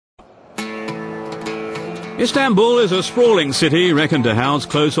Istanbul is a sprawling city reckoned to house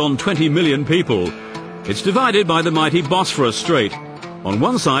close on 20 million people. It's divided by the mighty Bosphorus Strait. On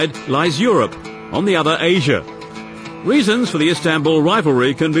one side lies Europe, on the other Asia. Reasons for the Istanbul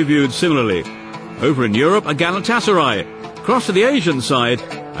rivalry can be viewed similarly. Over in Europe are Galatasaray. Cross to the Asian side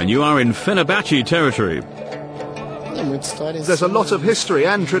and you are in Fenerbahce territory. There's a lot of history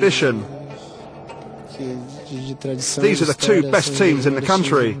and tradition. These are the two best teams in the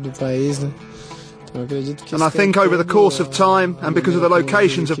country. And I think over the course of time, and because of the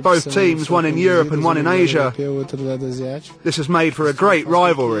locations of both teams, one in Europe and one in Asia, this has made for a great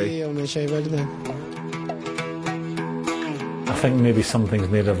rivalry. I think maybe something's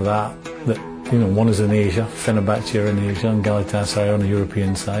made of that, one is in Asia, Fenerbahce are in Asia, and Galatasaray on the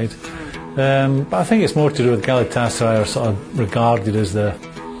European side. But I think it's more to do with Galatasaray are sort of regarded as the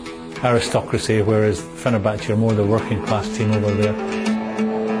aristocracy, whereas Fenerbahce are more the working class team over there.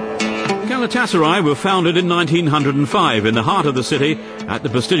 Galatasaray were founded in 1905 in the heart of the city at the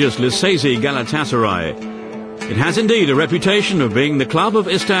prestigious Lisesi Galatasaray. It has indeed a reputation of being the club of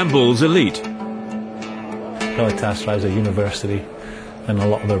Istanbul's elite. Galatasaray is a university, and a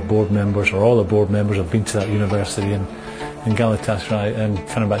lot of their board members, or all the board members, have been to that university, and Galatasaray and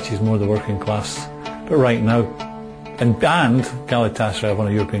Fenerbahce is more the working class. But right now, and Galatasaray have won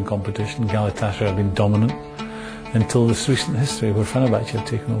a European competition. Galatasaray have been dominant until this recent history where Fenerbahce have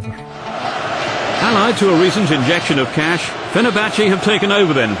taken over. Allied to a recent injection of cash, Fenerbahce have taken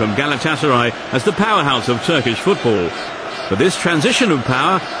over then from Galatasaray as the powerhouse of Turkish football. But this transition of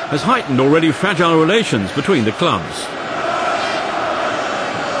power has heightened already fragile relations between the clubs.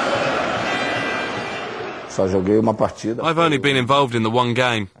 I've only been involved in the one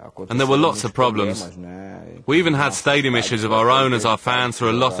game, and there were lots of problems. We even had stadium issues of our own as our fans threw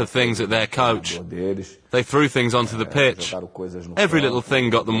a lot of things at their coach. They threw things onto the pitch. Every little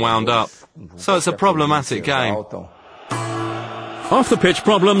thing got them wound up. So it's a problematic game. Off-the-pitch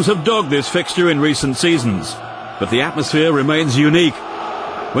problems have dogged this fixture in recent seasons, but the atmosphere remains unique.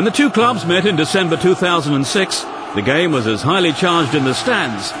 When the two clubs met in December 2006, the game was as highly charged in the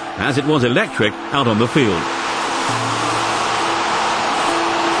stands as it was electric out on the field.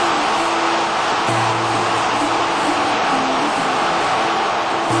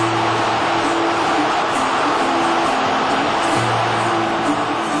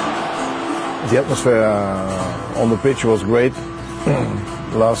 The atmosphere on the pitch was great.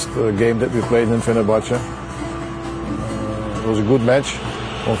 Last game that we played in Fenerbahce, it was a good match.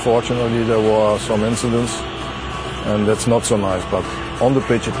 Unfortunately, there were some incidents, and that's not so nice. But on the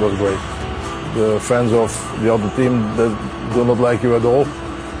pitch, it was great. The fans of the other team, they do not like you at all.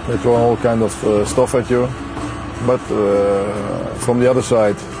 They throw all kind of stuff at you. But from the other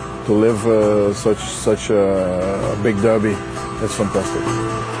side, to live such a big derby, that's fantastic.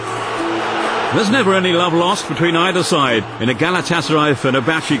 There's never any love lost between either side in a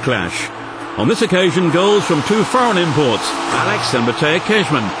Galatasaray-Fenerbahce clash. On this occasion, goals from two foreign imports, Alex and Matej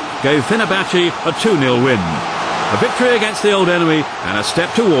Kejman, gave Fenerbahce a 2-0 win. A victory against the old enemy and a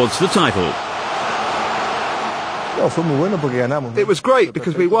step towards the title. It was great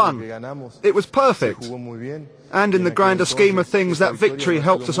because we won. It was perfect. And in the grander scheme of things, that victory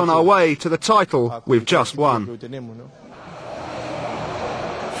helped us on our way to the title we've just won.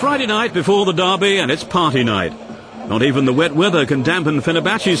 Friday night before the derby, and it's party night. Not even the wet weather can dampen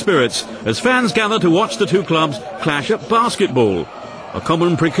Fenerbahce's spirits as fans gather to watch the two clubs clash at basketball, a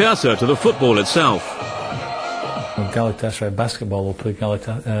common precursor to the football itself. Galatasaray basketball will play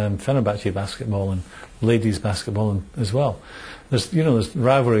Fenerbahce basketball and ladies basketball as well. There's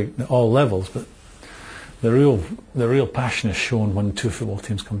rivalry at all levels, but the real passion is shown when two football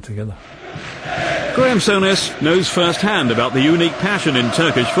teams come together. Graham Souness knows firsthand about the unique passion in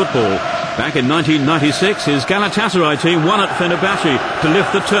Turkish football. Back in 1996, his Galatasaray team won at Fenerbahce to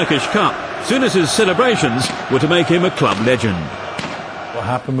lift the Turkish Cup. Souness's celebrations were to make him a club legend. What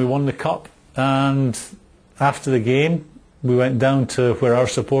happened, we won the Cup, and after the game, we went down to where our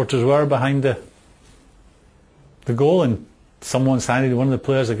supporters were behind the goal, and someone's handed one of the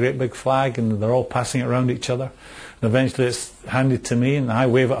players a great big flag, and they're all passing it around each other. And eventually it's handed to me, and I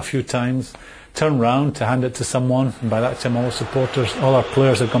wave it a few times, turn round to hand it to someone, and by that time all our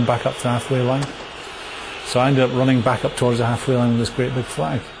players had gone back up to the halfway line. So I ended up running back up towards the halfway line with this great big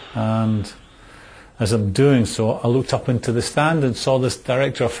flag. And as I'm doing so, I looked up into the stand and saw this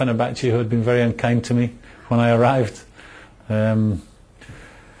director of Fenerbahce who had been very unkind to me when I arrived. And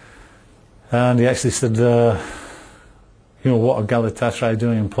he actually said, what are Galatasaray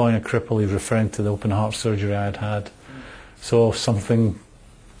doing employing a cripple? He's referring to the open heart surgery I had had. So something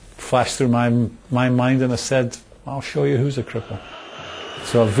flashed through my mind, and I said, I'll show you who's a cripple.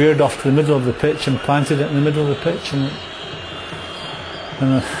 So I veered off to the middle of the pitch and planted it in the middle of the pitch, and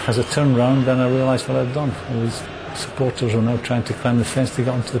as I turned round, then I realised what I'd done. These supporters were now trying to climb the fence to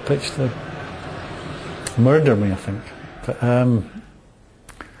get onto the pitch to murder me, I think. But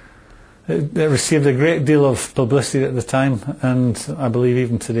it received a great deal of publicity at the time, and I believe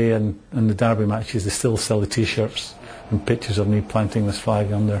even today in the derby matches they still sell the T-shirts and pictures of me planting this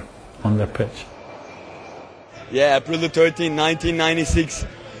flag on their pitch. Yeah, April the 13th, 1996.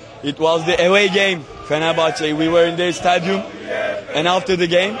 It was the away game, Fenerbahce. We were in their stadium, and after the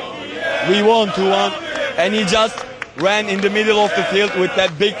game, we won 2-1, and he just ran in the middle of the field with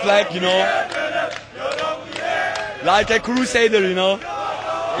that big flag, you know, like a crusader, you know.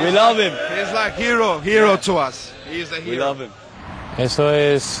 We love him. He's like hero to us. He's a hero. We love him.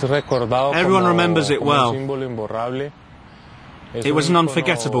 Everyone remembers it well. It was an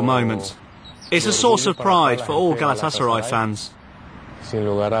unforgettable moment. It's a source of pride for all Galatasaray fans.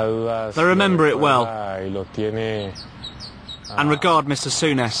 They remember it well and regard Mr.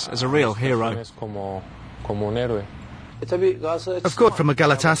 Souness as a real hero. Of course, from a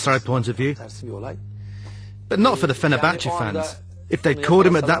Galatasaray point of view, but not for the Fenerbahce fans. If they'd caught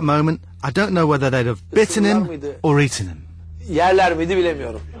him at that moment, I don't know whether they'd have bitten him or eaten him.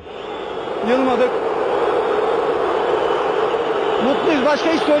 Yılmadık. Mutluyuz.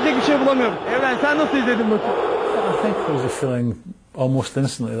 Başka hiç söyleyecek bir şey bulamıyorum. Evren, sen nasıl izledin maçı? I think there was a feeling almost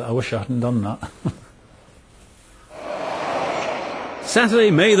instantly that I wish I hadn't done that.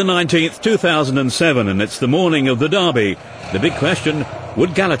 Saturday, May the 19th, 2007, and it's the morning of the derby. The big question,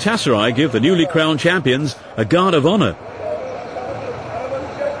 would Galatasaray give the newly crowned champions a guard of honour?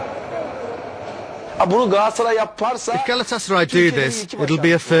 If Galatasaray do this, it'll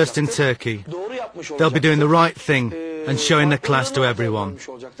be a first in Turkey. They'll be doing the right thing and showing their class to everyone.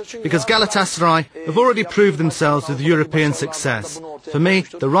 Because Galatasaray have already proved themselves with European success. For me,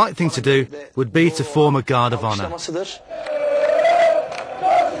 the right thing to do would be to form a guard of honour.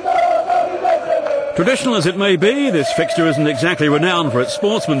 Traditional as it may be, this fixture isn't exactly renowned for its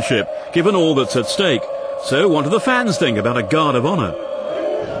sportsmanship, given all that's at stake. So what do the fans think about a guard of honour?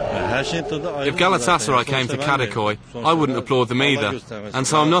 If Galatasaray came to Kadıköy, I wouldn't applaud them either, and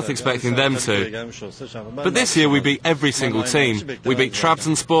so I'm not expecting them to. But this year we beat every single team. We beat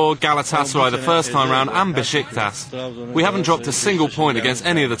Trabzonspor, Galatasaray the first time round, and Beşiktaş. We haven't dropped a single point against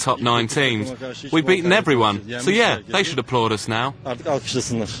any of the top 9 teams. We've beaten everyone, so yeah, they should applaud us now.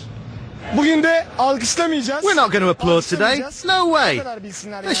 Bugün de alkışlamayacağız. We're not going to applaud today. No way.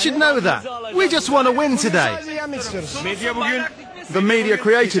 They should know that. We just want to win today. The media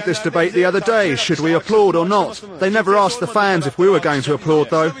created this debate the other day, should we applaud or not? They never asked the fans if we were going to applaud,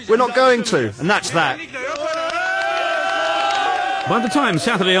 though. We're not going to, and that's that. By the time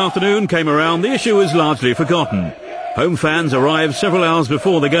Saturday afternoon came around, the issue was largely forgotten. Home fans arrived several hours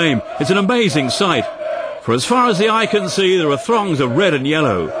before the game. It's an amazing sight. For as far as the eye can see, there are throngs of red and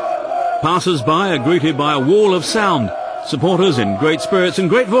yellow. Passers-by are greeted by a wall of sound. Supporters in great spirits and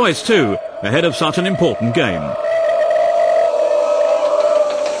great voice, too, ahead of such an important game.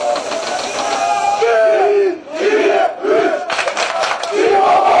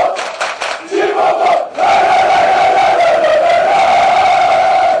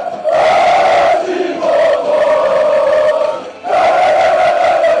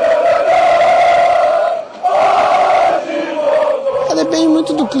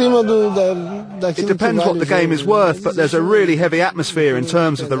 It depends what the game is worth, but there's a really heavy atmosphere in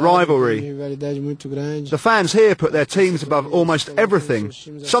terms of the rivalry. The fans here put their teams above almost everything,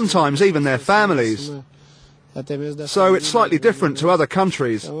 sometimes even their families. So it's slightly different to other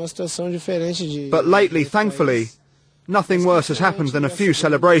countries. But lately, thankfully, nothing worse has happened than a few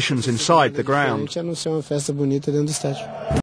celebrations inside the ground.